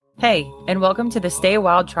Hey, and welcome to the Stay a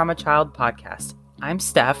Wild Trauma Child podcast. I'm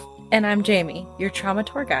Steph. And I'm Jamie, your trauma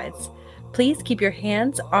tour guides. Please keep your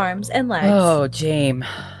hands, arms, and legs. Oh, Jame.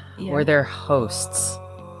 Yeah. We're their hosts.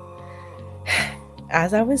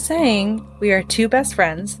 As I was saying, we are two best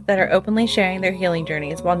friends that are openly sharing their healing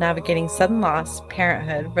journeys while navigating sudden loss,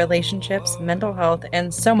 parenthood, relationships, mental health,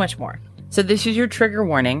 and so much more. So this is your trigger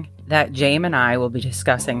warning that Jame and I will be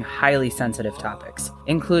discussing highly sensitive topics,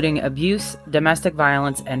 including abuse, domestic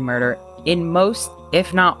violence, and murder in most,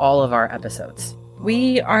 if not all, of our episodes.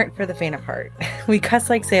 We aren't for the faint of heart. We cuss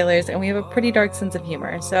like sailors, and we have a pretty dark sense of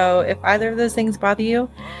humor. So if either of those things bother you,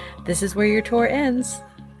 this is where your tour ends.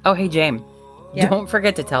 Oh, hey, Jame. Yeah? Don't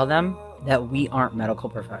forget to tell them that we aren't medical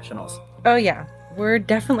professionals. Oh, yeah. We're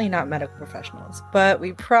definitely not medical professionals, but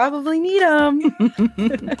we probably need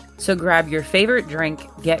them. So grab your favorite drink,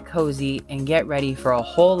 get cozy, and get ready for a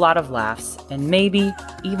whole lot of laughs and maybe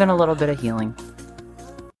even a little bit of healing.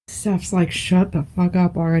 Steph's like, shut the fuck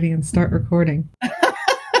up already and start recording.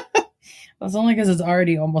 That's only because it's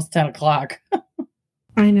already almost 10 o'clock.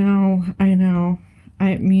 I know. I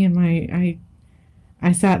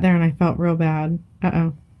sat there and I felt real bad.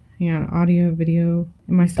 Uh-oh. Yeah, audio, video.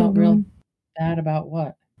 Am I still real bad about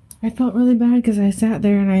what? I felt really bad because I sat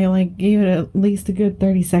there and I gave it at least a good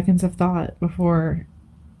 30 seconds of thought before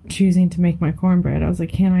choosing to make my cornbread. I was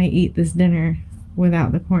like, can I eat this dinner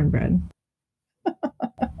without the cornbread?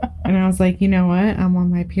 And I was like, you know what? I'm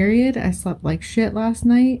on my period. I slept like shit last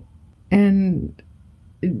night. And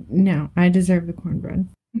no, I deserve the cornbread.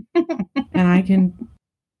 And I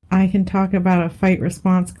can talk about a fight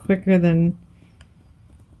response quicker than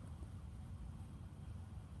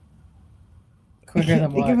what?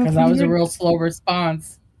 Because that was a real slow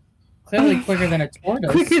response. Clearly quicker than a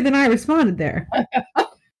tortoise. Quicker than I responded there.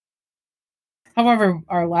 However,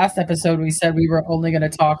 our last episode, we said we were only going to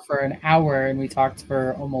talk for an hour, and we talked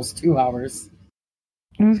for almost 2 hours.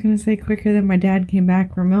 I was going to say quicker than my dad came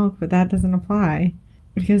back for milk, but that doesn't apply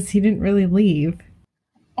because he didn't really leave.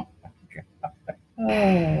 Oh my God. Oh.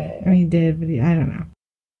 I mean, he did, but I don't know.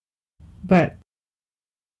 But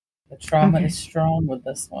the trauma is strong with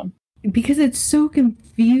this one. Because it's so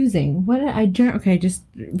confusing. Okay, just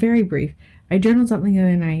very brief. I journaled something the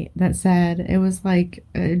other night that said it was like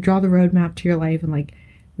draw the roadmap to your life and like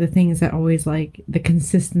the things that always like the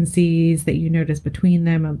consistencies that you notice between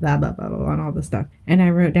them and blah blah blah blah and all this stuff. And I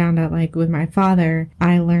wrote down that like with my father,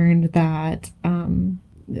 I learned that hang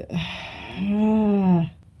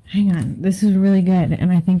on, this is really good,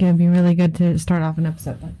 and I think it'd be really good to start off an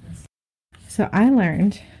episode like this. So I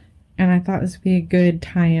learned, and I thought this would be a good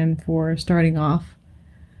tie-in for starting off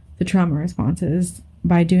the trauma responses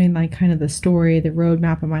by doing like kind of the story, the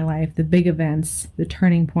roadmap of my life, the big events, the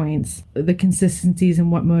turning points, the consistencies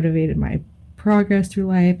and what motivated my progress through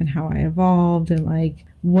life and how I evolved and like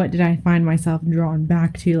what did I find myself drawn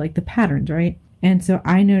back to, like the patterns, right? And so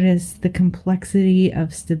I noticed the complexity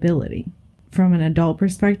of stability from an adult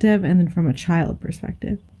perspective and then from a child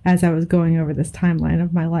perspective as I was going over this timeline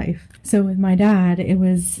of my life. So with my dad, it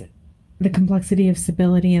was the complexity of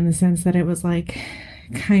stability in the sense that it was like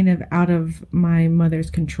kind of out of my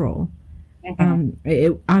mother's control.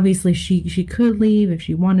 Obviously she could leave if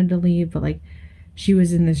she wanted to leave, but like she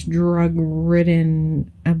was in this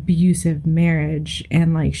drug-ridden abusive marriage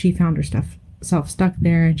and like she found herself stuck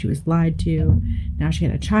there and she was lied to. Now she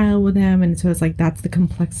had a child with him, and so it's like that's the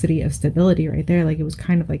complexity of stability right there. Like it was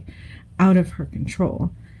kind of like out of her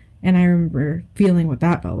control, and I remember feeling what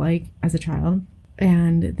that felt like as a child.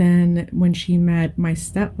 And then when she met my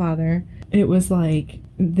stepfather, it was like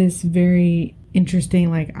this very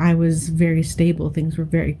interesting, like I was very stable. Things were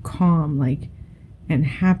very calm, like, and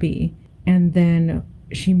happy. And then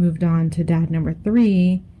she moved on to dad number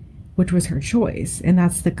 3, which was her choice. And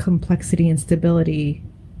that's the complexity and stability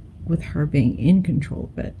with her being in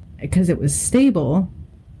control of it. Because it was stable,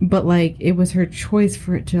 but like it was her choice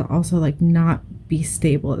for it to also like not be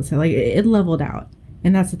stable. So like it leveled out.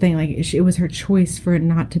 And that's the thing, like it was her choice for it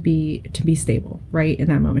not to be stable, right? In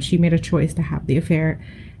that moment, she made a choice to have the affair,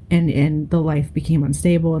 and the life became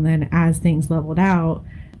unstable. And then as things leveled out,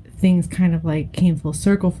 things kind of like came full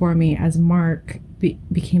circle for me as Mark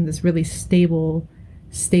became this really stable,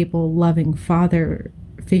 loving father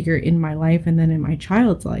figure in my life, and then in my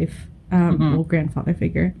child's life, grandfather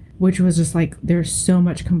figure, which was just like there's so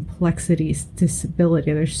much complexity to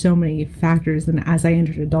stability. There's so many factors, and as I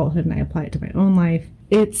entered adulthood and I apply it to my own life,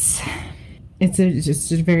 it's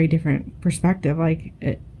just a very different perspective. Like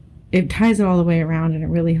it ties it all the way around, and it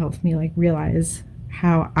really helps me like realize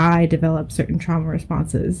how I develop certain trauma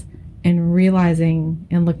responses, and realizing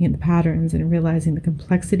and looking at the patterns and realizing the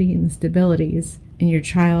complexity and the stabilities in your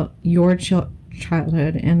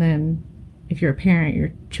childhood, and then if you're a parent,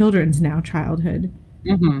 your children's now childhood.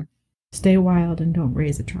 Mm-hmm. Stay wild and don't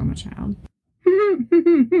raise a trauma child.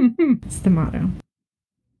 It's the motto.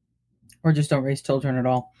 Or just don't raise children at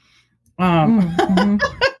all. Mm-hmm.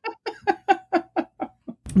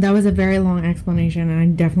 That was a very long explanation, and I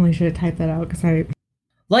definitely should have typed that out because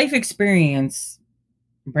life experience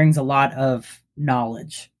brings a lot of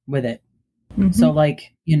knowledge with it. Mm-hmm. So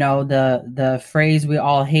like, you know, the phrase we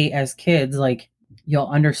all hate as kids, like you'll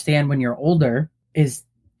understand when you're older, is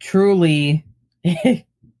truly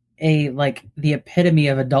a like the epitome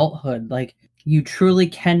of adulthood. Like you truly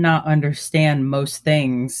cannot understand most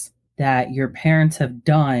things that your parents have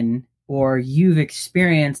done or you've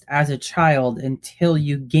experienced as a child until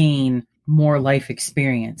you gain more life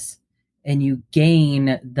experience and you gain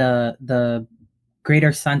the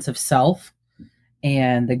greater sense of self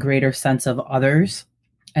and the greater sense of others.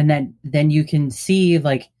 And then you can see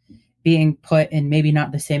like being put in maybe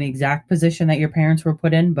not the same exact position that your parents were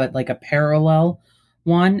put in, but like a parallel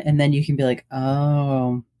one. And then you can be like,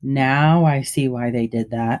 oh, now I see why they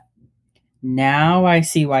did that. Now I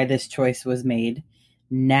see why this choice was made.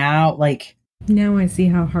 Now I see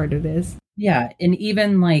how hard it is. Yeah. And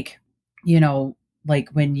even like, you know, like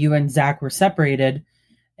when you and Zach were separated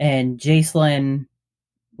and Jacelyn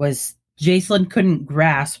couldn't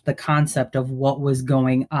grasp the concept of what was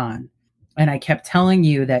going on. And I kept telling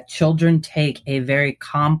you that children take a very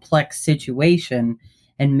complex situation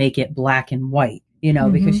and make it black and white, you know,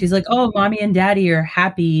 because she's like, oh, mommy and daddy are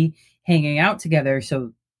happy hanging out together.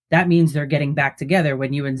 So that means they're getting back together.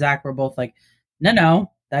 When you and Zach were both like,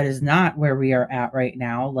 no, that is not where we are at right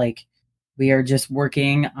now. Like we are just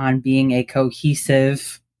working on being a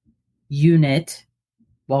cohesive unit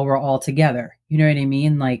while we're all together. You know what I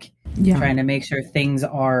mean? Like trying to make sure things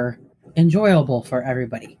are enjoyable for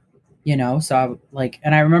everybody, you know? So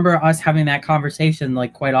and I remember us having that conversation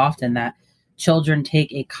like quite often, that children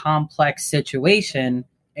take a complex situation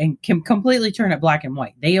and can completely turn it black and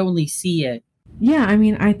white. They only see it. Yeah, I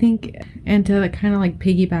mean, I think, and to kind of like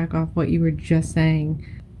piggyback off what you were just saying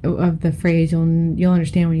of the phrase, you'll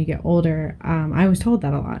understand when you get older. I was told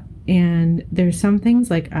that a lot. And there's some things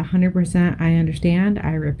like 100% I understand.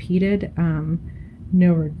 I repeated,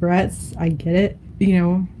 no regrets. I get it. You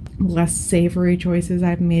know, less savory choices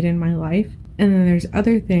I've made in my life. And then there's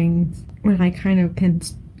other things when I kind of can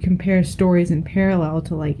compare stories in parallel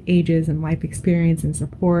to like ages and life experience and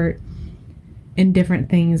support and different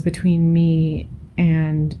things between me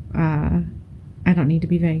and I don't need to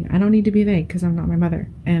be vague. I don't need to be vague because I'm not my mother.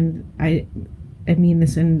 And I mean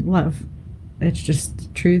this in love. It's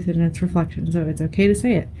just truth and it's reflection. So it's okay to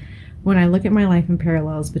say it. When I look at my life in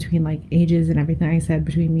parallels between like ages and everything I said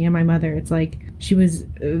between me and my mother, it's like she was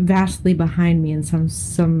vastly behind me in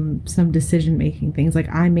some decision making things. Like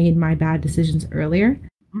I made my bad decisions earlier,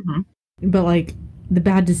 but like the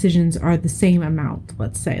bad decisions are the same amount.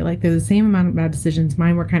 Let's say like they're the same amount of bad decisions.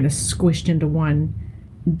 Mine were kind of squished into one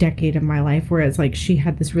decade of my life, whereas like she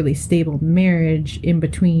had this really stable marriage in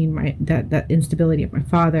between that instability of my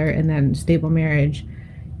father and then stable marriage,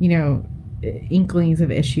 you know, inklings of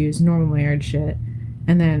issues, normal marriage shit,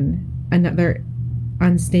 and then another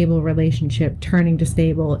unstable relationship turning to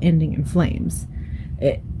stable, ending in flames.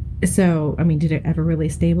 So I mean, did it ever really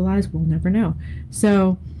stabilize? We'll never know.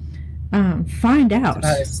 So find out. It's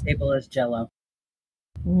about as stable as Jello.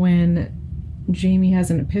 When Jamie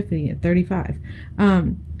has an epiphany at 35.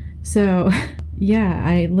 So yeah,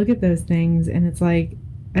 I look at those things and it's like,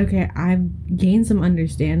 okay, I've gained some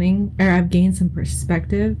understanding, or I've gained some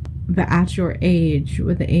perspective, but at your age,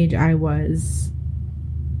 with the age I was,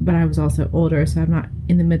 but I was also older, so I'm not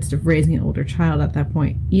in the midst of raising an older child at that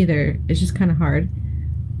point either. It's just kind of hard.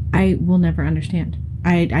 I will never understand.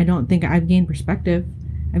 I don't think I've gained perspective.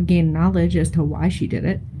 I've gained knowledge as to why she did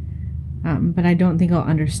it. But I don't think I'll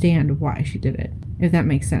understand why she did it, if that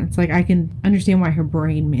makes sense. Like, I can understand why her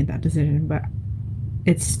brain made that decision, but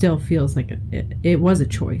it still feels like it was a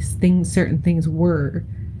choice. Certain things were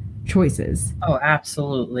choices. Oh,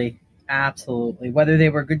 absolutely. Absolutely. Whether they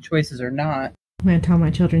were good choices or not. I'm going to tell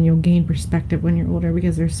my children you'll gain perspective when you're older,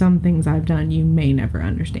 because there's some things I've done you may never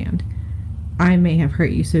understand. I may have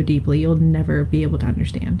hurt you so deeply you'll never be able to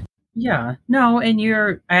understand. Yeah. No,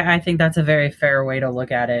 and I think that's a very fair way to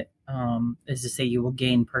look at it. Is to say you will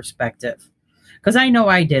gain perspective. Because I know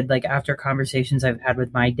I did, like after conversations I've had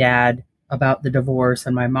with my dad about the divorce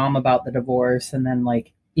and my mom about the divorce, and then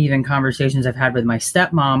like even conversations I've had with my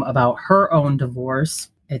stepmom about her own divorce,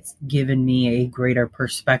 it's given me a greater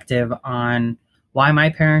perspective on why my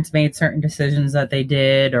parents made certain decisions that they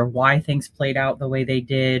did, or why things played out the way they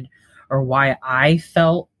did, or why I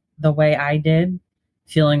felt the way I did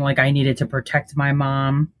feeling like I needed to protect my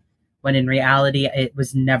mom, when in reality, it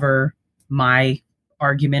was never my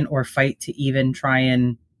argument or fight to even try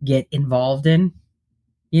and get involved in.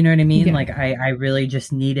 You know what I mean? Yeah. Like I really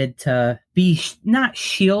just needed to be not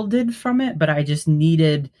shielded from it, but I just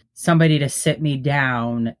needed somebody to sit me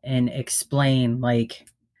down and explain, like,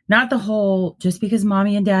 not the whole, just because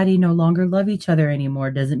mommy and daddy no longer love each other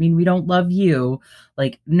anymore doesn't mean we don't love you.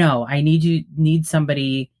 Like, no, I need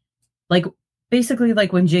somebody, like, basically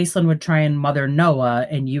like when Jacelyn would try and mother Noah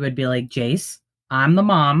and you would be like, Jace, I'm the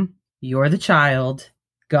mom, you're the child,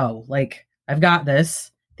 go. Like, I've got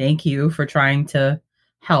this. Thank you for trying to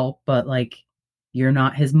help, but like, you're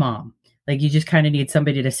not his mom. Like, you just kind of need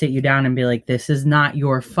somebody to sit you down and be like, this is not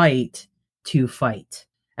your fight to fight.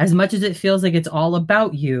 As much as it feels like it's all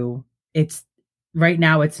about you, it's right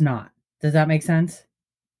now it's not. Does that make sense?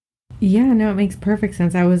 Yeah, no, it makes perfect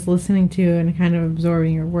sense. I was listening to and kind of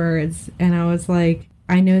absorbing your words, and I was like,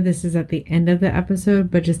 I know this is at the end of the episode,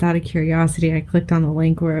 but just out of curiosity, I clicked on the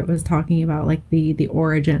link where it was talking about like the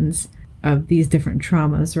origins of these different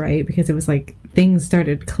traumas, right? Because it was like things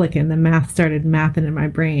started clicking, the math started mathing in my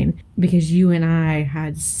brain, because you and I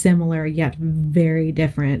had similar yet very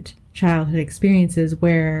different childhood experiences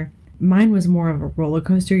where mine was more of a roller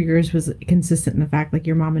coaster. Yours was consistent in the fact like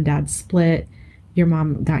your mom and dad split, your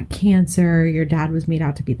mom got cancer, your dad was made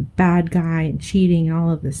out to be the bad guy and cheating and all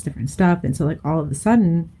of this different stuff. And so like all of a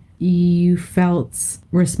sudden you felt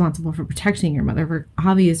responsible for protecting your mother for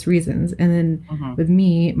obvious reasons. And then with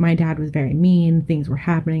me, my dad was very mean. Things were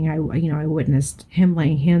happening. I witnessed him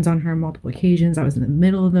laying hands on her on multiple occasions. I was in the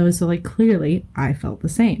middle of those. So like clearly I felt the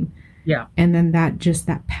same. Yeah. And then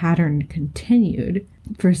that pattern continued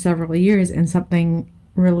for several years. And something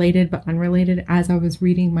related but unrelated, as I was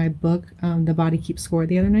reading my book, The Body Keeps Score,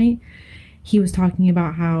 the other night, he was talking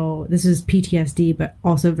about how this is PTSD, but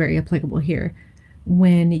also very applicable here.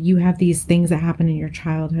 When you have these things that happen in your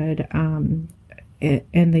childhood, and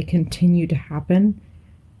they continue to happen,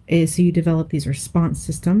 so you develop these response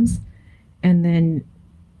systems, and then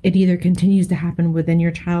it either continues to happen within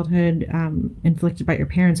your childhood, inflicted by your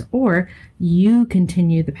parents, or you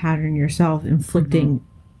continue the pattern yourself, inflicting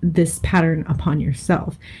this pattern upon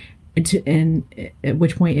yourself. And at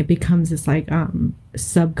which point it becomes this like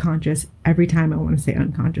subconscious, every time I want to say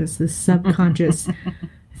unconscious, this subconscious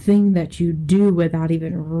thing that you do without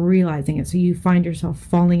even realizing it. So you find yourself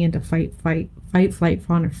falling into fight, flight,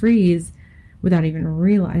 fawn, or freeze without even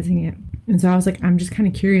realizing it. And so I was like, I'm just kind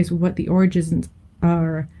of curious what the origins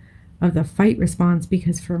are of the fight response,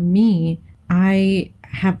 because for me, I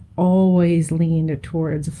have always leaned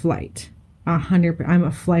towards flight. 100%. I'm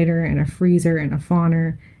a flighter and a freezer and a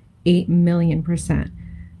fawner, 8,000,000%.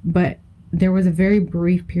 But there was a very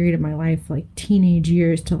brief period of my life, like teenage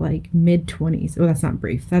years to like mid-20s. Oh, that's not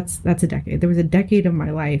brief. That's a decade. There was a decade of my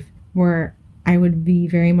life where I would be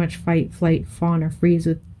very much fight, flight, fawn, or freeze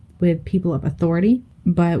with people of authority.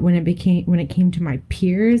 But when it came to my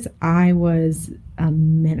peers, I was a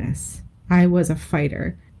menace. I was a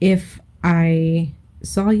fighter. If I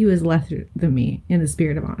saw you as lesser than me, in the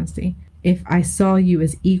spirit of honesty, if I saw you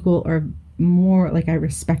as equal or more, like I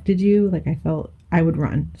respected you, like I felt, I would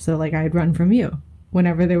run. So like I'd run from you.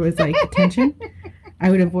 Whenever there was like tension, I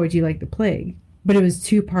would avoid you like the plague. But it was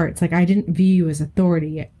two parts. Like I didn't view you as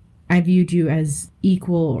authority. I viewed you as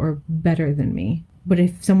equal or better than me. But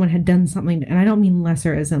if someone had done something, and I don't mean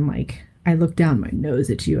lesser as in like I look down my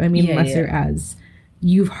nose at you. I mean lesser as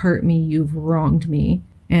you've hurt me, you've wronged me,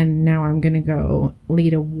 and now I'm going to go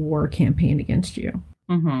lead a war campaign against you.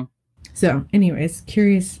 So anyways,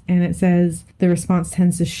 curious. And it says the response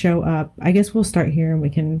tends to show up. I guess we'll start here and we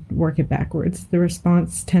can work it backwards. The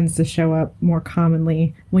response tends to show up more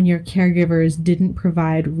commonly when your caregivers didn't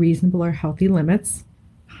provide reasonable or healthy limits.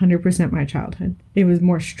 100% my childhood. It was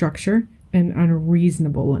more structure and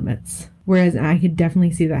unreasonable limits. Whereas I could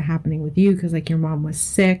definitely see that happening with you, because like your mom was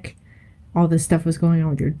sick. All this stuff was going on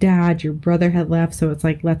with your dad. Your brother had left. So it's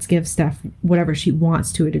like, let's give Steph whatever she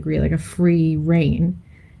wants to a degree, like a free reign.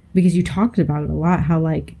 Because you talked about it a lot, how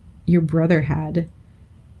like your brother had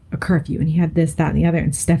a curfew and he had this, that, and the other,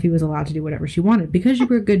 and Steffi was allowed to do whatever she wanted because you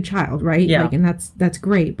were a good child, right? Yeah. Like, and that's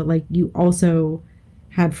great, but like you also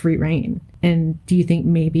had free reign. And do you think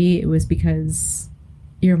maybe it was because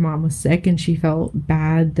your mom was sick and she felt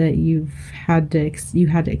bad that you had to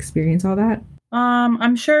experience all that?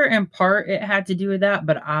 I'm sure in part it had to do with that,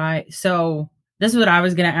 but so this is what I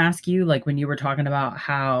was going to ask you, like when you were talking about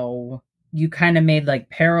how you kind of made like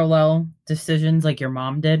parallel decisions like your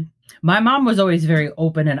mom did. My mom was always very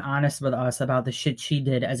open and honest with us about the shit she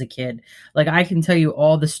did as a kid. Like I can tell you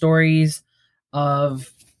all the stories of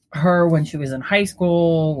her when she was in high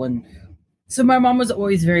school, when So my mom was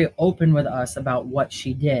always very open with us about what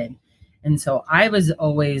she did. And so I was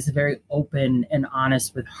always very open and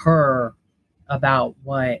honest with her about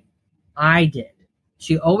what I did.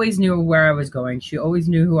 She always knew where I was going. She always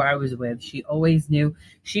knew who I was with. She always knew.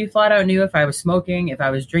 She flat out knew if I was smoking, if I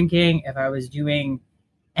was drinking, if I was doing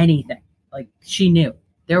anything. Like, she knew.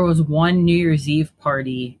 There was one New Year's Eve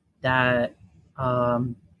party that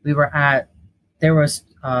we were at. There was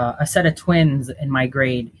a set of twins in my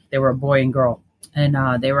grade. They were a boy and girl.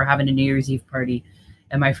 And they were having a New Year's Eve party.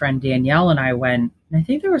 And my friend Danielle and I went. And I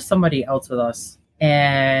think there was somebody else with us.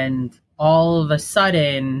 And all of a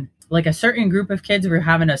sudden, like, a certain group of kids were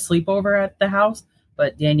having a sleepover at the house,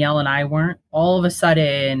 but Danielle and I weren't. All of a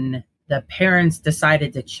sudden, the parents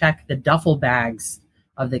decided to check the duffel bags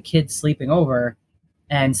of the kids sleeping over,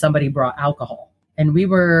 and somebody brought alcohol. And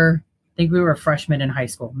I think we were freshmen in high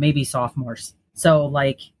school, maybe sophomores. So,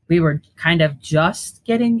 like, we were kind of just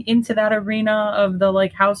getting into that arena of the,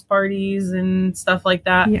 like, house parties and stuff like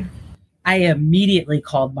that. Yeah. I immediately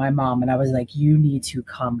called my mom and I was like, you need to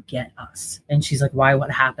come get us. And she's like, why?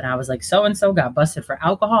 What happened? I was like, so-and-so got busted for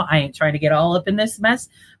alcohol. I ain't trying to get all up in this mess.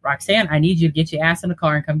 Roxanne, I need you to get your ass in the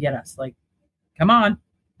car and come get us. Like, come on.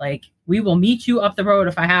 Like, we will meet you up the road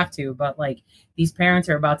if I have to. But, like, these parents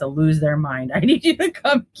are about to lose their mind. I need you to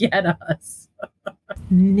come get us.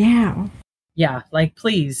 Now. Yeah, like,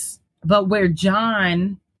 please. But where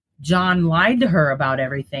John lied to her about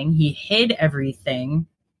everything, he hid everything.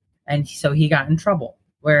 And so he got in trouble,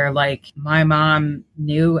 where, like, my mom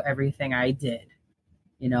knew everything I did.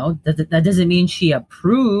 You know, that doesn't mean she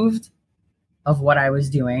approved of what I was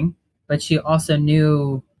doing, but she also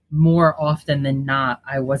knew more often than not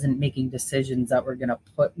I wasn't making decisions that were going to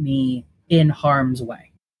put me in harm's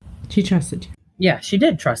way. She trusted you. Yeah, she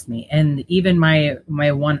did trust me. And even my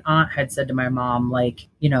one aunt had said to my mom, like,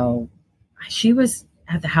 you know, she was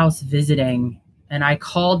at the house visiting. And I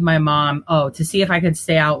called my mom, to see if I could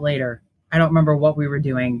stay out later. I don't remember what we were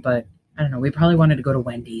doing, but I don't know. We probably wanted to go to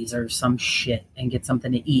Wendy's or some shit and get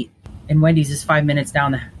something to eat. And Wendy's is 5 minutes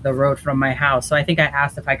down the road from my house. So I think I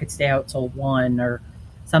asked if I could stay out till 1 or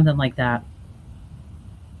something like that.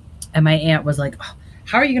 And my aunt was like,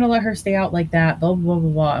 how are you going to let her stay out like that? Blah, blah, blah,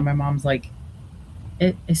 blah. And my mom's like,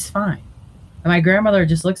 it's fine. And my grandmother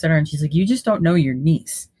just looks at her and she's like, you just don't know your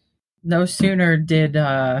niece. No sooner did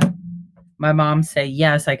my mom say,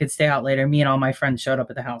 yes, I could stay out later. Me and all my friends showed up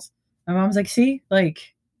at the house. My mom's like, see,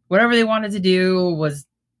 like, whatever they wanted to do was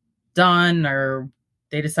done, or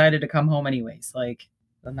they decided to come home anyways. Like,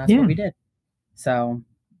 and that's what we did. So,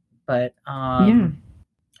 but, I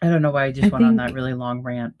don't know why I went on that really long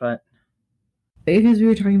rant, but. Because we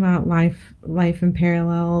were talking about life and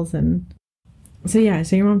parallels. And so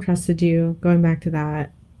your mom trusted you. Going back to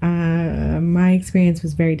that, my experience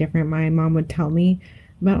was very different. My mom would tell me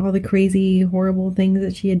about all the crazy, horrible things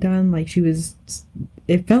that she had done. Like,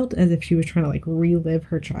 it felt as if she was trying to, like, relive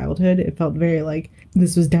her childhood. It felt very like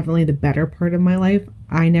this was definitely the better part of my life.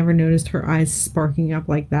 I never noticed her eyes sparking up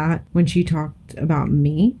like that when she talked about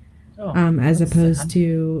me, as opposed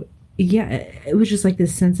to, it was just like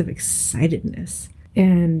this sense of excitedness.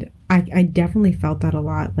 And I definitely felt that a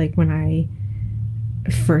lot, like, when I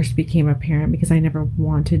first became a parent, because I never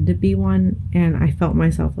wanted to be one, and I felt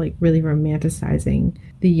myself, like, really romanticizing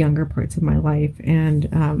the younger parts of my life. And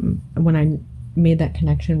when I made that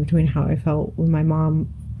connection between how I felt when my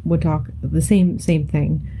mom would talk the same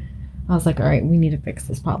thing, I was like, all right, we need to fix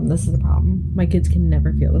this problem. This is the problem. My kids can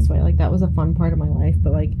never feel this way. Like, that was a fun part of my life,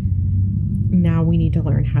 but, like, now we need to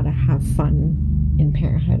learn how to have fun in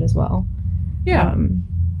parenthood as well. Yeah.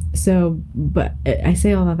 But I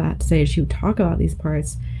say all of that to say she would talk about these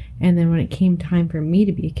parts, and then when it came time for me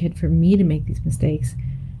to be a kid, for me to make these mistakes,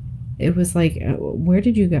 it was like, where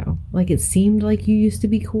did you go? Like, it seemed like you used to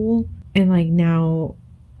be cool, and, like, now,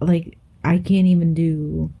 like, I can't even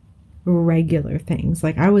do regular things.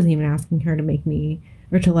 Like, I wasn't even asking her to make me,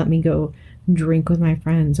 or to let me go drink with my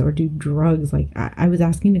friends or do drugs. Like, I was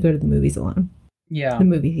asking to go to the movies alone. Yeah. The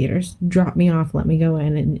movie theaters. Drop me off, let me go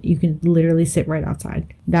in, and you can literally sit right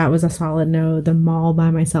outside. That was a solid no. The mall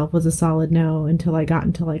by myself was a solid no until I got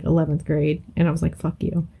into, like, 11th grade, and I was like, fuck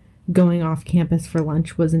you. Going off campus for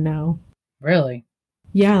lunch was a no. Really?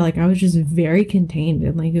 Yeah, like, I was just very contained,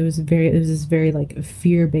 and, like, it was this very, like,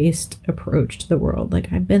 fear-based approach to the world.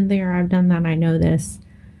 Like, I've been there, I've done that, I know this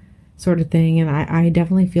sort of thing, and I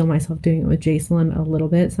definitely feel myself doing it with Jacelyn a little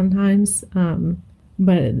bit sometimes.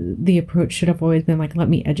 But the approach should have always been, like, let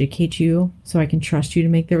me educate you so I can trust you to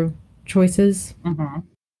make the choices. Mm-hmm.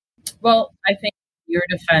 Well, I think your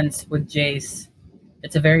defense with Jace,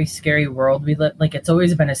 it's a very scary world we live. Like, it's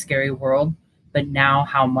always been a scary world, but now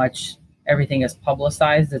how much everything is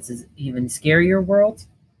publicized, it's an even scarier world.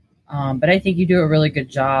 But I think you do a really good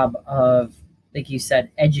job of, like you said,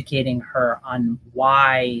 educating her on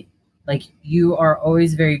why. Like, you are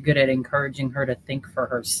always very good at encouraging her to think for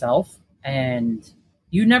herself, and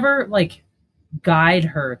you never like guide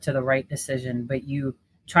her to the right decision, but you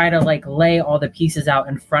try to like lay all the pieces out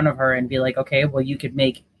in front of her and be like, okay, well, you could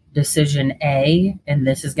make decision A and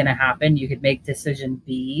this is going to happen. You could make decision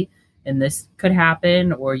B and this could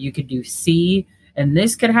happen, or you could do C and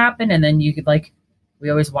this could happen. And then you could like, we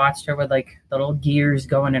always watched her with like the little gears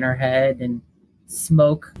going in her head and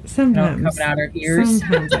smoke sometimes coming out her ears.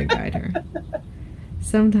 Sometimes I guide her.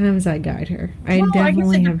 Sometimes I guide her. I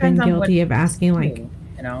definitely have been guilty of asking like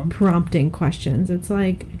prompting questions. It's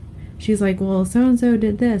like, she's like, well, so and so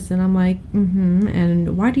did this, and I'm like,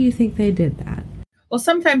 and why do you think they did that? Well,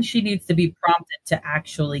 sometimes she needs to be prompted to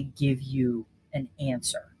actually give you an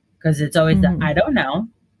answer, because it's always the I don't know,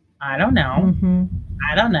 I don't know,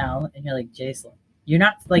 I don't know, and you're like, Jacelyn, you're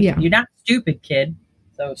not like you're not stupid, kid.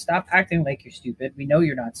 So stop acting like you're stupid. We know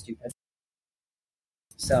you're not stupid.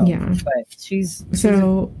 So but you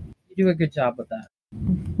do a good job with that.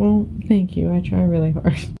 Well, thank you. I try really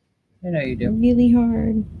hard. I know you do. Really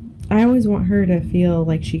hard. I always want her to feel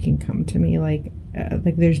like she can come to me, like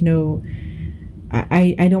there's no.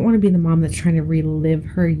 I don't want to be the mom that's trying to relive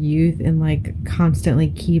her youth and like constantly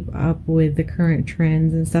keep up with the current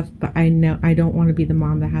trends and stuff. But I know I don't want to be the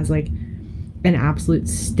mom that has like an absolute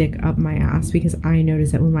stick up my ass, because I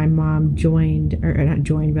noticed that when my mom joined, or not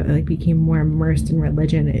joined, but like became more immersed in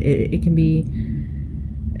religion, it can be.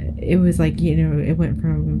 It was like, it went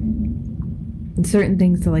from certain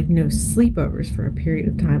things to like no sleepovers for a period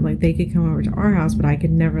of time. Like they could come over to our house, but I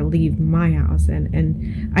could never leave my house.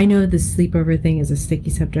 And I know the sleepover thing is a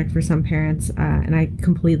sticky subject for some parents, and I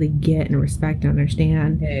completely get and respect and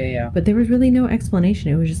understand. Yeah. But there was really no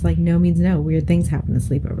explanation. It was just like no means no. Weird things happen to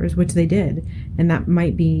sleepovers, which they did, and that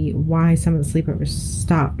might be why some of the sleepovers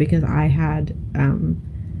stopped, because I had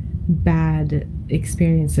bad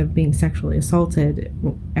experience of being sexually assaulted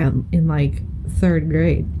in like 3rd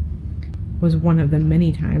grade. Was one of them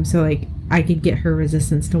many times. So like I could get her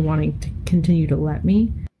resistance to wanting to continue to let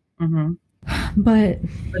me. But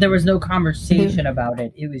there was no conversation about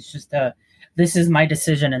it. It was just this is my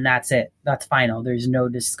decision and that's it. That's final. There's no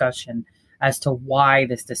discussion as to why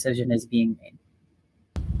this decision is being made.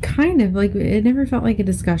 Kind of like, it never felt like a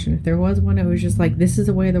discussion. If there was one, it was just like, this is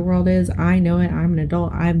the way the world is. I know it. I'm an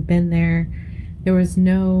adult. I've been there. There was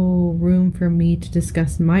no room for me to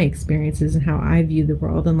discuss my experiences and how I view the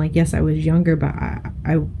world. And like, yes, I was younger, but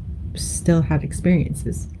I still had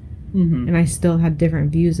experiences, and I still had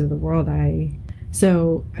different views of the world.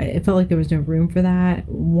 So it felt like there was no room for that.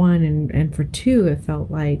 One, and for two, it felt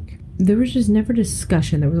like there was just never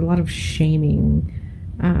discussion. There was a lot of shaming,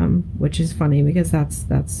 which is funny because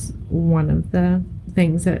that's one of the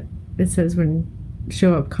things that it says when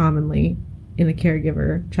show up commonly in the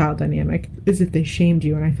caregiver-child dynamic, is if they shamed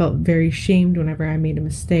you. And I felt very shamed whenever I made a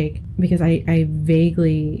mistake, because I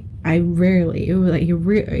rarely, it was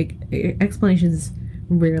like explanations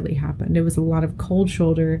rarely happened. It was a lot of cold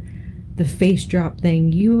shoulder, the face drop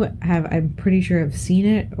thing. I'm pretty sure have seen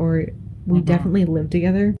it, or we definitely lived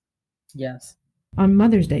together. Yes. On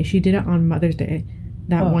Mother's Day. She did it on Mother's Day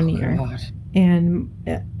that one year. God. And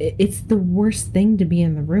it's the worst thing to be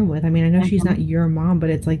in the room with. I mean, I know she's not your mom, but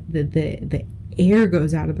it's like the air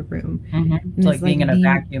goes out of the room. It's like being in a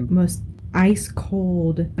vacuum. Most ice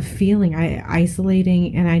cold feeling,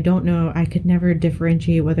 isolating. And I don't know, I could never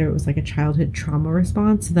differentiate whether it was like a childhood trauma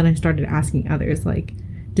response. So then I started asking others, like,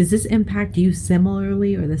 does this impact you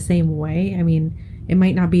similarly or the same way? I mean, it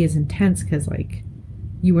might not be as intense because like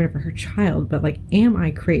you were never her child, but like, am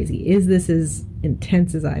I crazy? Is this as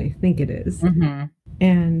intense as I think it is?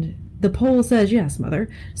 And the poll says yes, mother.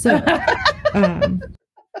 So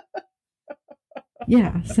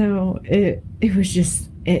yeah, so it was just,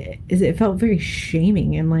 it felt very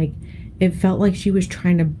shaming, and like it felt like she was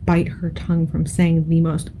trying to bite her tongue from saying the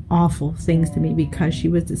most awful things to me because she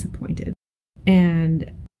was disappointed.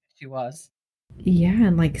 And she was. Yeah,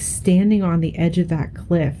 and like standing on the edge of that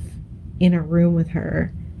cliff in a room with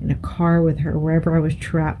her, in a car with her, wherever I was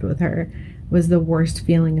trapped with her, was the worst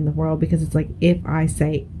feeling in the world, because it's like, if I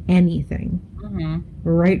say anything,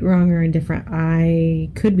 right, wrong, or indifferent,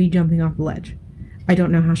 I could be jumping off the ledge. I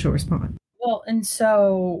don't know how she'll respond. Well, and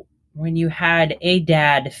so when you had a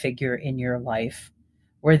dad figure in your life,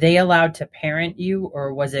 were they allowed to parent you,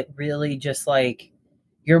 or was it really just like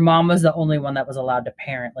your mom was the only one that was allowed to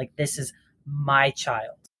parent? Like, this is my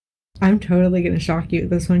child. I'm totally going to shock you with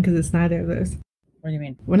this one because it's neither of those. What do you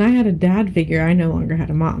mean? When I had a dad figure, I no longer had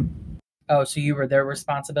a mom. Oh, so you were their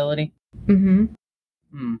responsibility?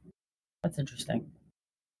 Mm-hmm. That's interesting.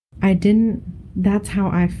 That's how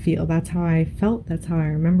I feel. That's how I felt. That's how I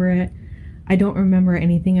remember it. I don't remember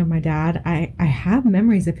anything of my dad. I have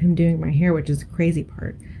memories of him doing my hair, which is the crazy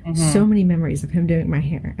part. So many memories of him doing my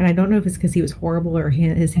hair. And I don't know if it's because he was horrible or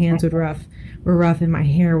his hands were rough and my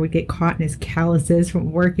hair would get caught in his calluses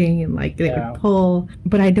from working and like they would pull.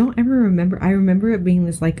 But I don't ever remember. I remember it being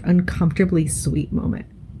this like uncomfortably sweet moment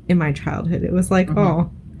in my childhood. It was like,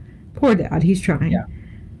 oh, poor dad, he's trying. Yeah.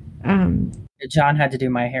 John had to do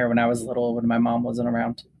my hair when I was little when my mom wasn't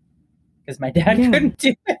around because my dad couldn't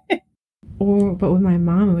do it. But with my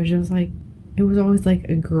mom, it was just like, it was always like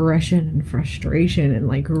aggression and frustration and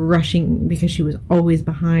like rushing because she was always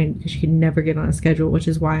behind because she could never get on a schedule, which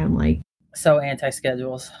is why I'm like so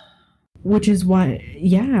anti-schedules. Which is what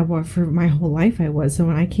for my whole life I was. So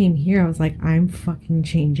when I came here, I was like, I'm fucking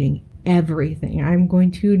changing everything. I'm going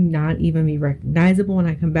to not even be recognizable when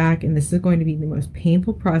I come back, and this is going to be the most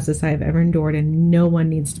painful process I've ever endured, and no one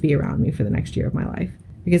needs to be around me for the next year of my life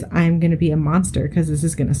because I'm going to be a monster because this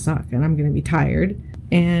is going to suck and I'm going to be tired.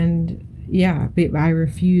 And yeah, but I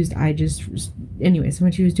refused. Anyway, so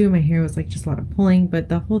when she was doing my hair, it was like just a lot of pulling, but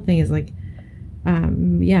the whole thing is like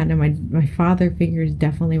my father figures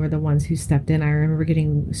definitely were the ones who stepped in. I remember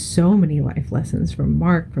getting so many life lessons from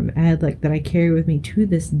Mark, from Ed, like that I carry with me to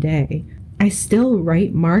this day. I still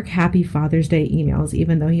write Mark Happy Father's Day emails,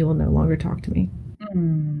 even though he will no longer talk to me.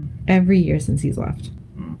 Every year since he's left.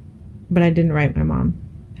 But I didn't write my mom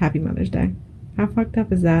Happy Mother's Day. How fucked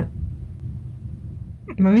up is that?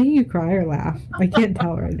 Am I making you cry or laugh? I can't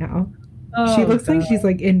tell right now. She looks like she's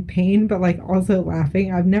like in pain, but like also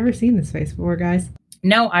laughing. I've never seen this face before, guys.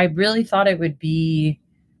 No, I really thought it would be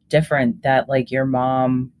different, that like your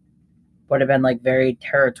mom would have been like very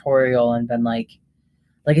territorial and been like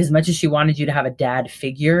as much as she wanted you to have a dad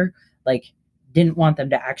figure, like didn't want them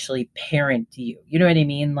to actually parent you. You know what I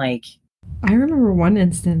mean? Like I remember one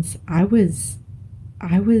instance I was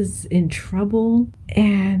in trouble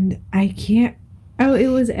and it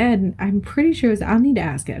was Ed. I'm pretty sure I'll need to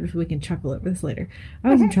ask Ed if we can chuckle over this later. I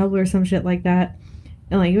was in trouble or some shit like that.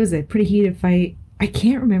 And like, it was a pretty heated fight. I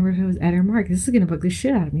can't remember if it was Ed or Mark. This is going to bug the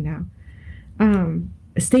shit out of me now.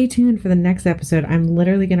 Stay tuned for the next episode. I'm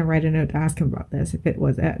literally going to write a note to ask him about this if it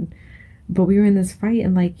was Ed. But we were in this fight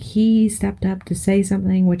and like he stepped up to say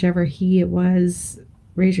something, whichever he it was.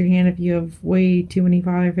 Raise your hand if you have way too many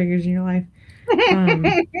father figures in your life.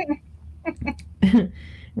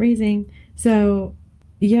 Raising. So,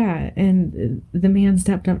 yeah, and the man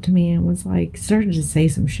stepped up to me and was like, started to say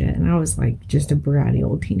some shit. And I was like, just a bratty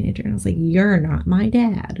old teenager. And I was like, you're not my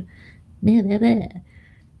dad.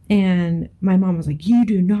 And my mom was like, you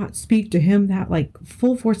do not speak to him. That like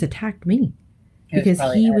full force attacked me because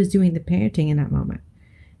he was doing the parenting in that moment.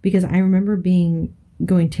 Because I remember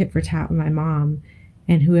going tit for tat with my mom.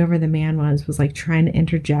 And whoever the man was like trying to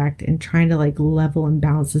interject and trying to like level and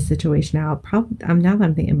balance the situation out. Now that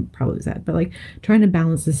I'm thinking, probably was that, but like trying to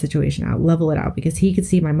balance the situation out, level it out, because he could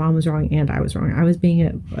see my mom was wrong and I was wrong. I was being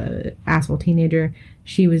a asshole teenager.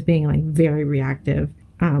 She was being like very reactive.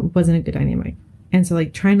 Wasn't a good dynamic. And so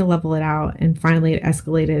like trying to level it out, and finally it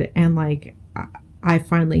escalated, and like I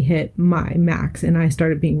finally hit my max and I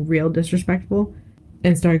started being real disrespectful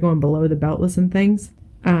and started going below the belt with some things.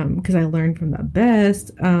 Because I learned from the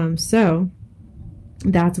best. So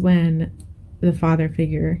that's when the father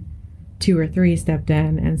figure 2 or 3 stepped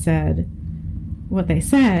in and said what they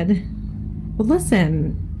said. Well,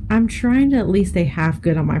 listen, I'm trying to at least stay half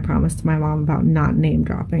good on my promise to my mom about not name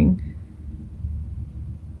dropping.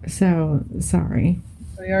 So sorry,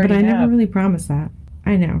 but I never really promised that.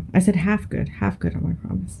 I know. I said half good on my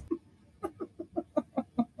promise.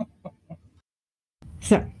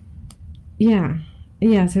 So, yeah.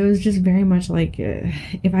 Yeah, so it was just very much like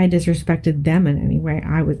if I disrespected them in any way,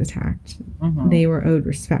 I was attacked. They were owed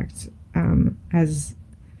respect as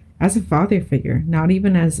a father figure, not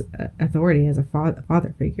even as authority, as a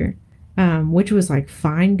father figure, which was like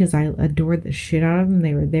fine because I adored the shit out of them.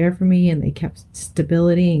 They were there for me and they kept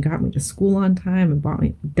stability and got me to school on time and bought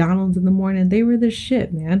me McDonald's in the morning. They were the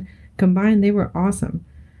shit, man. Combined, they were awesome.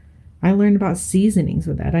 I learned about seasonings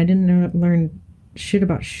with that. I didn't learn shit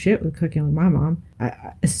about shit with cooking with my mom.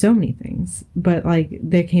 So many things, but like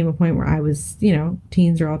there came a point where I was,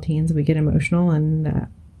 teens are all teens, we get emotional, and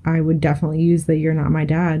I would definitely use the "you're not my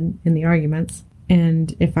dad" in the arguments.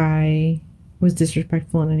 And if I was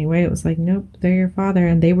disrespectful in any way, it was like, nope, they're your father.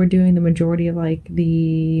 And they were doing the majority of like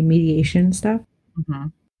the mediation stuff,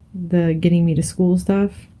 the getting me to school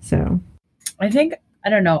stuff. So I think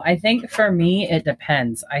for me it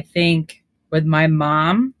depends. I think with my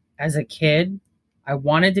mom as a kid, I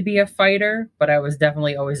wanted to be a fighter, but I was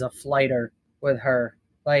definitely always a flighter with her.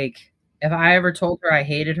 Like, if I ever told her I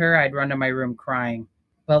hated her, I'd run to my room crying.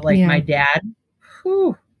 But like my dad,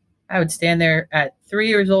 whew, I would stand there at 3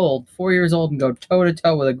 years old, 4 years old, and go toe to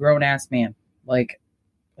toe with a grown ass man. Like,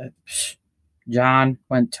 John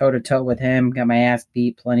went toe to toe with him, got my ass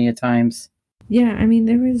beat plenty of times. Yeah, I mean,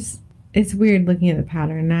 it's weird looking at the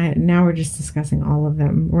pattern. Now we're just discussing all of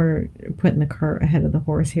them. We're putting the cart ahead of the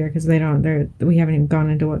horse here because we haven't even gone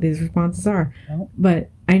into what these responses are. Nope. But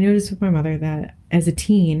I noticed with my mother that as a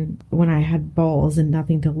teen, when I had balls and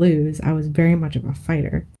nothing to lose, I was very much of a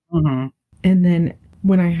fighter. Mm-hmm. And then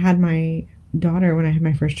when I had my daughter, when I had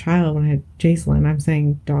my first child, when I had Jacelyn, I'm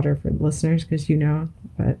saying daughter for the listeners because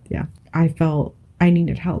but yeah, I felt I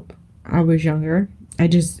needed help. I was younger. I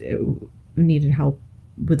just needed help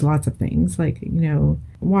with lots of things, like,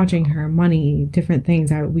 watching her, money, different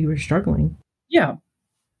things. We were struggling. Yeah.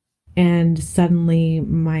 And suddenly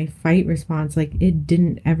my fight response, like, it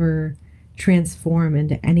didn't ever transform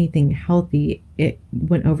into anything healthy. It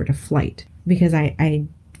went over to flight because I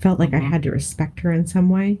felt like I had to respect her in some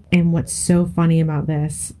way. And what's so funny about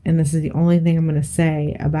this, and this is the only thing I'm going to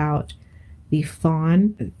say about the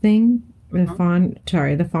fawn thing, the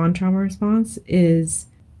fawn trauma response, is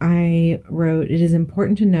I wrote, it is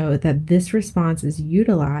important to note that this response is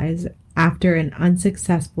utilized after an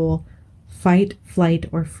unsuccessful fight, flight,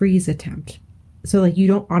 or freeze attempt. So, like, you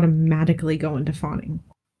don't automatically go into fawning.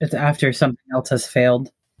 It's after something else has failed.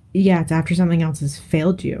 Yeah, it's after something else has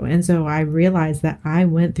failed you. And so I realized that I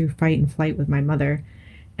went through fight and flight with my mother.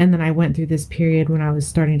 And then I went through this period when I was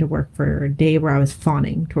starting to work for Dave where I was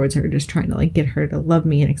fawning towards her, just trying to, like, get her to love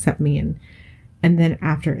me and accept me. And then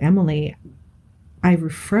after Emily, I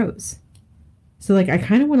froze. So, like, I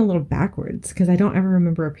kind of went a little backwards because I don't ever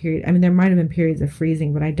remember a period. I mean, there might have been periods of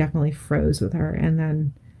freezing, but I definitely froze with her. And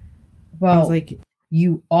then I was like,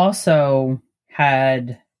 you also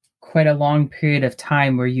had quite a long period of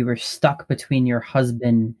time where you were stuck between your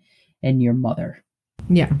husband and your mother.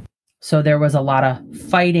 Yeah. So there was a lot of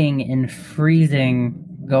fighting and freezing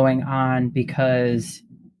going on because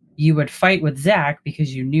you would fight with Zach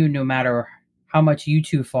because you knew no matter how much you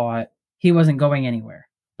two fought, he wasn't going anywhere.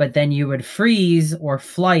 But then you would freeze or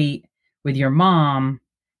flight with your mom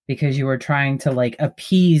because you were trying to, like,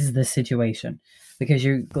 appease the situation. Because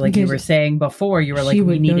you were saying before, you were like,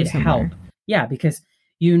 we needed help. Yeah, because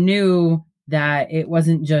you knew that it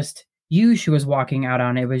wasn't just you she was walking out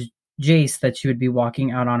on, it was Jace that she would be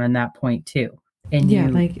walking out on that point too. And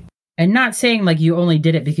and not saying like you only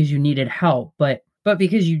did it because you needed help, but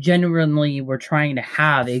because you genuinely were trying to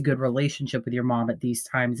have a good relationship with your mom at these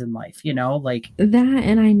times in life, like that.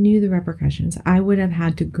 And I knew the repercussions. I would have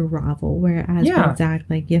had to grovel. Whereas with Zach,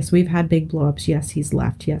 like, yes, we've had big blowups. Yes, he's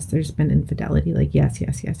left. Yes, there's been infidelity. Like, yes.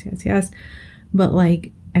 But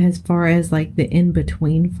like, as far as like the in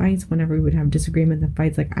between fights, whenever we would have disagreements and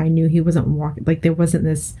fights, like, I knew he wasn't walking. Like, there wasn't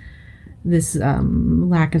this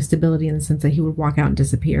lack of stability in the sense that he would walk out and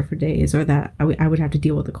disappear for days, or that I would have to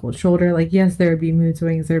deal with a cold shoulder. Like, yes, there would be mood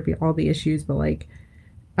swings, there would be all the issues, but like,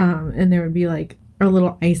 and there would be like a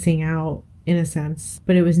little icing out in a sense,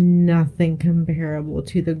 but it was nothing comparable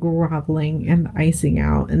to the groveling and the icing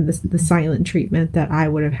out and the silent treatment that I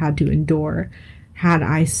would have had to endure had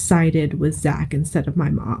I sided with Zach instead of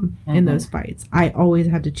my mom in those fights. I always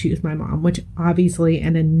had to choose my mom, which obviously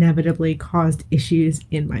and inevitably caused issues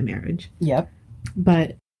in my marriage. Yep.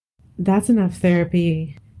 But that's enough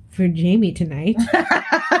therapy for Jamie tonight.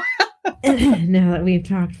 Now that we've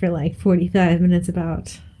talked for like 45 minutes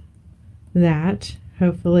about that,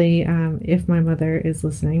 hopefully, if my mother is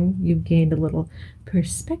listening, you've gained a little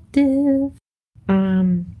perspective.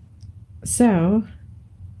 So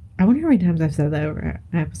I wonder how many times I've said that over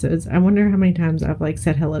episodes. I wonder how many times I've like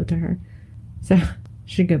said hello to her. So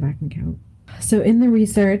should go back and count. So in the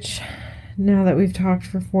research, now that we've talked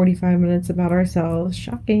for 45 minutes about ourselves,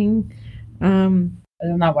 shocking. Isn't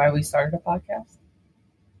that why we started a podcast?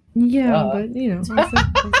 Yeah, but you know,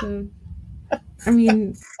 also I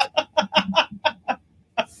mean, I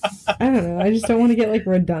don't know. I just don't want to get like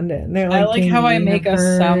redundant. They're like, I like how I make us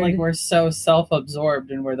sound like we're so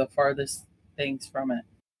self-absorbed and we're the farthest things from it.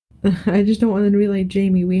 I just don't want them to be like,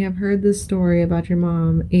 Jamie, we have heard this story about your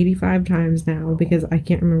mom 85 times now, because I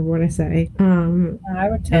can't remember what I say. I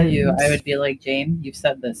would tell you, I would be like, Jamie, you've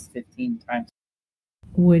said this 15 times.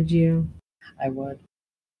 Would you? I would.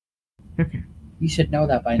 Okay. You should know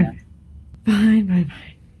that by now. Fine.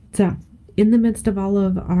 So, in the midst of all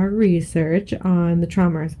of our research on the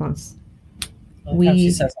trauma response,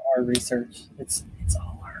 she says our research. It's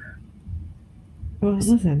all her. Well,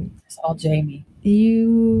 listen. It's all Jamie.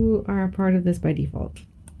 You are a part of this by default.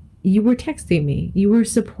 You were texting me. You were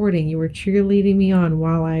supporting. You were cheerleading me on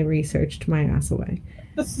while I researched my ass away.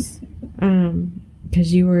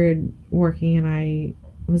 Because you were working and I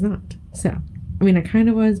was not. So, I mean, I kind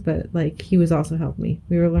of was, but like he was also helping me.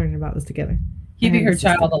 We were learning about this together. Keeping her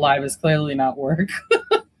child alive is clearly not work.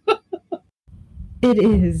 It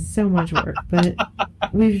is so much work, but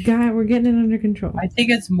we're getting it under control. I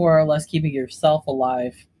think it's more or less keeping yourself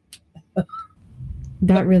alive.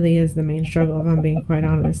 That really is the main struggle, if I'm being quite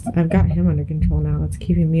honest. I've got him under control now. It's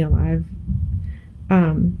keeping me alive.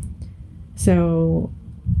 So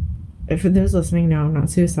for those listening, no, I'm not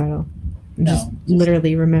suicidal. Just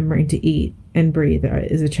literally remembering to eat and breathe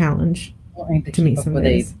is a challenge to me some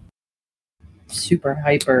days. Super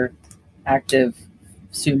hyper active,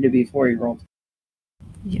 soon to be 4-year-old.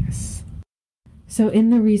 Yes. So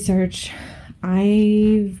in the research,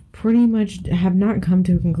 I pretty much have not come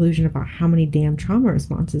to a conclusion about how many damn trauma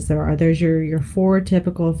responses there are. There's your 4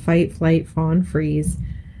 typical fight, flight, fawn, freeze,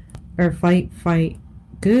 or fight,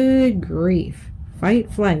 good grief,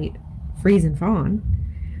 fight, flight, freeze, and fawn.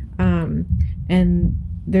 And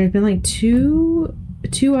there's been like two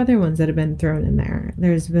other ones that have been thrown in there.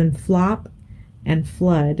 There's been flop and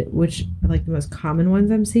flood, which are like the most common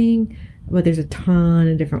ones I'm seeing. But there's a ton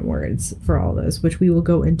of different words for all those, which we will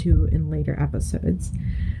go into in later episodes.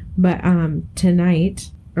 But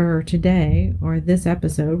tonight, or today, or this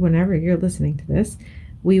episode, whenever you're listening to this,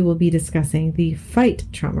 we will be discussing the fight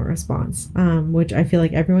trauma response, which I feel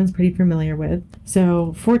like everyone's pretty familiar with.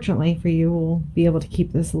 So fortunately for you, we'll be able to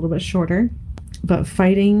keep this a little bit shorter. But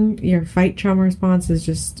your fight trauma response is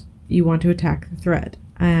just you want to attack the threat.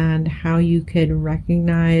 And how you could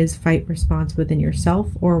recognize fight response within yourself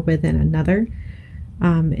or within another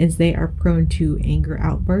is they are prone to anger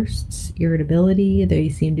outbursts, irritability. They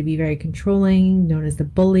seem to be very controlling, known as the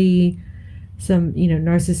bully, some,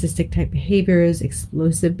 narcissistic type behaviors,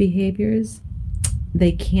 explosive behaviors.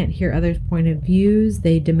 They can't hear others' point of views.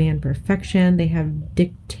 They demand perfection. They have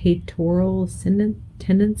dictatorial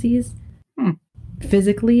tendencies.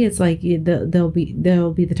 Physically, it's like they'll be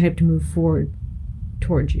the type to move forward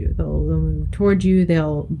towards you. They'll move towards you.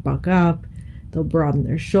 They'll buck up. They'll broaden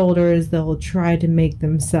their shoulders. They'll try to make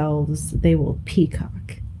themselves. They will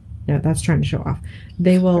peacock. No, that's trying to show off.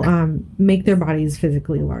 They will make their bodies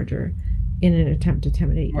physically larger in an attempt to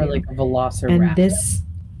intimidate you. Or like a velociraptor. And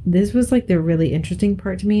this was like the really interesting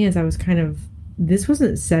part to me, as I was this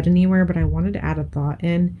wasn't said anywhere, but I wanted to add a thought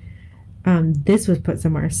in. This was put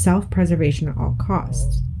somewhere: self-preservation at all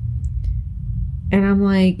costs. And I'm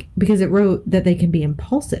like, because it wrote that they can be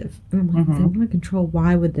impulsive. And I'm like, they want to control.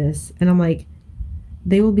 Why would this? And I'm like,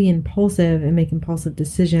 they will be impulsive and make impulsive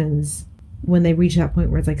decisions when they reach that point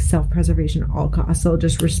where it's like self-preservation at all costs. They'll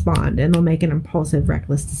just respond and they'll make an impulsive,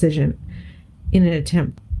 reckless decision in an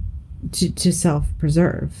attempt to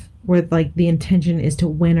self-preserve, where like the intention is to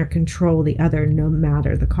win or control the other no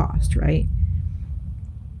matter the cost, right?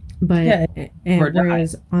 But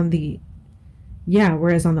whereas on the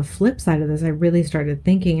flip side of this, I really started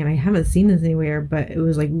thinking, and I haven't seen this anywhere, but it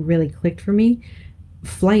was like really clicked for me.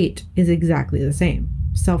 Flight is exactly the same.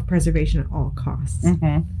 Self-preservation at all costs.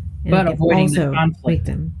 But avoiding the conflict.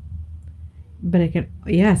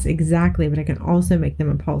 Yes, exactly. But I can also make them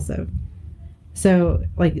impulsive. So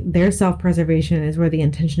like their self-preservation is where the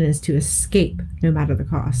intention is to escape no matter the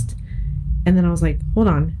cost. And then I was like, hold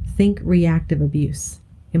on, think reactive abuse,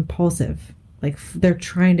 impulsive. Like they're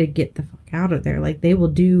trying to get the fuck out of there. Like they will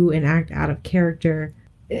do and act out of character,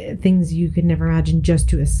 things you could never imagine, just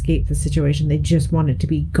to escape the situation. They just want it to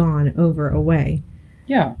be gone, over, away.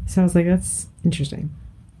 Yeah. So I was like, that's interesting.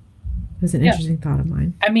 It was an interesting thought of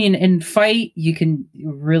mine. I mean, in fight, you can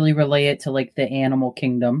really relate it to like the animal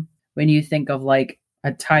kingdom. When you think of like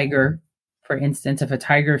a tiger, for instance, if a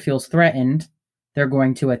tiger feels threatened, they're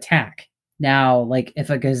going to attack. Now, like if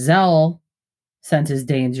a gazelle senses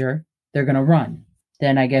danger, they're going to run.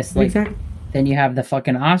 Then I guess like then you have the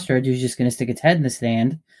fucking ostrich who's just going to stick its head in the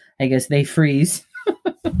sand. I guess they freeze.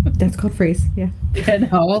 That's called freeze. Yeah.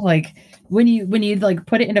 Like when you like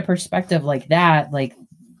put it into perspective like that, like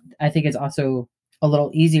I think it's also a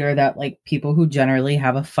little easier that like people who generally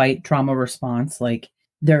have a fight trauma response, like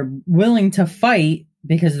they're willing to fight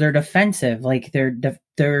because they're defensive. Like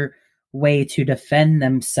their way to defend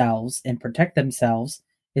themselves and protect themselves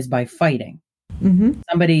is by fighting.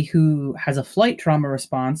 Somebody who has a flight trauma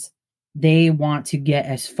response, they want to get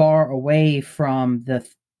as far away from the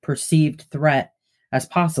perceived threat as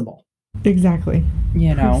possible. Exactly.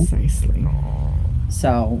 Precisely.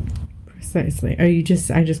 So. Precisely. I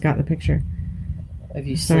just got the picture. Have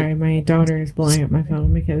you Sorry, my daughter is blowing up my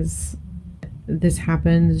phone because this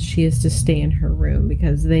happens, she has to stay in her room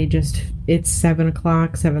because it's 7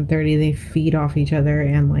 o'clock, 7:30. They feed off each other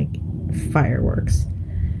and like fireworks.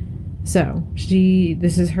 So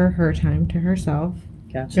this is her time to herself.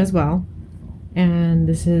 Gotcha. As well. And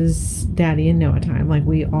this is Daddy and Noah time. Like,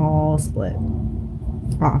 we all split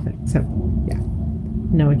off, except, yeah,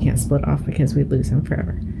 Noah can't split off because we'd lose him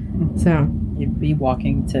forever. So You'd be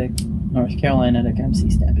walking to North Carolina to come see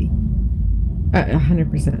Steppy.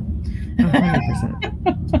 100%.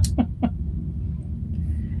 100%.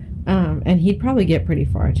 And he'd probably get pretty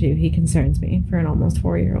far too. He concerns me for an almost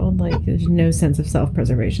 4-year-old. Like, there's no sense of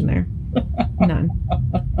self-preservation there. None.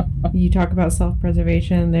 You talk about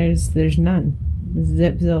self-preservation, there's none.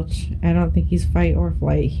 Zip zilch. I don't think he's fight or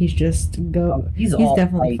flight. He's just go. He's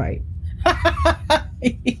definitely fight.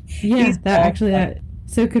 Yeah, that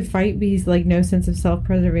so could fight be he's like no sense of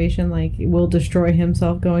self-preservation, like will destroy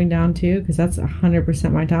himself going down too, because that's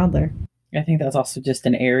 100% my toddler. I think that's also just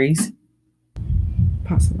an Aries.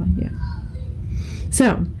 Possibly, yeah.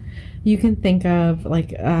 So you can think of like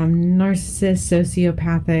narcissist,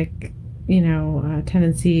 sociopathic,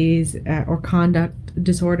 tendencies or conduct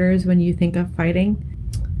disorders when you think of fighting.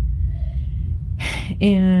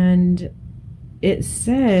 And it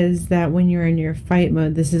says that when you're in your fight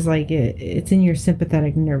mode, this is like it's in your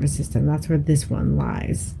sympathetic nervous system. That's where this one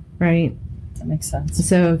lies, right? That makes sense.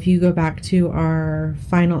 So if you go back to our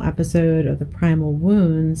final episode of the Primal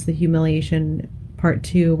Wounds, the Humiliation Part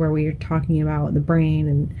 2, where we were talking about the brain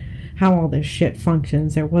and how all this shit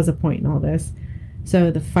functions, there was a point in all this. So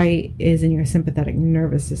the fight is in your sympathetic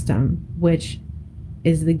nervous system, which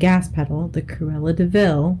is the gas pedal, the Cruella de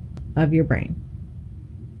Vil of your brain.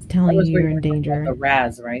 It's telling you you're in danger. The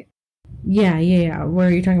RAS, right? Yeah.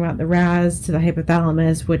 Where you're talking about the RAS to the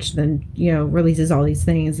hypothalamus, which then, releases all these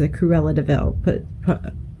things. The Cruella de Vil. Put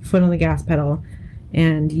foot on the gas pedal,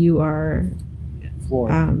 and you are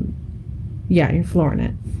floored. You're flooring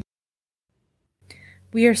it.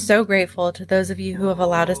 We are so grateful to those of you who have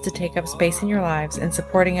allowed us to take up space in your lives and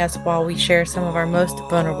supporting us while we share some of our most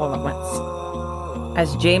vulnerable moments.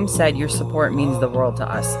 As James said, your support means the world to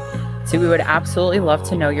us. So we would absolutely love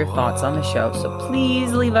to know your thoughts on the show. So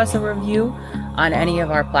please leave us a review on any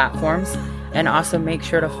of our platforms. And also make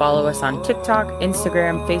sure to follow us on TikTok,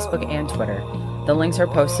 Instagram, Facebook, and Twitter. The links are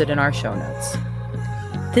posted in our show notes.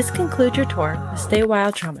 This concludes your tour with Stay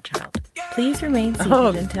Wild Trauma Child. Please remain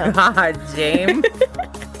seated until... Oh, God, James.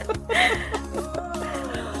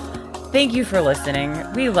 Thank you for listening.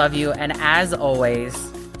 We love you. And as always,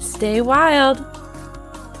 stay wild.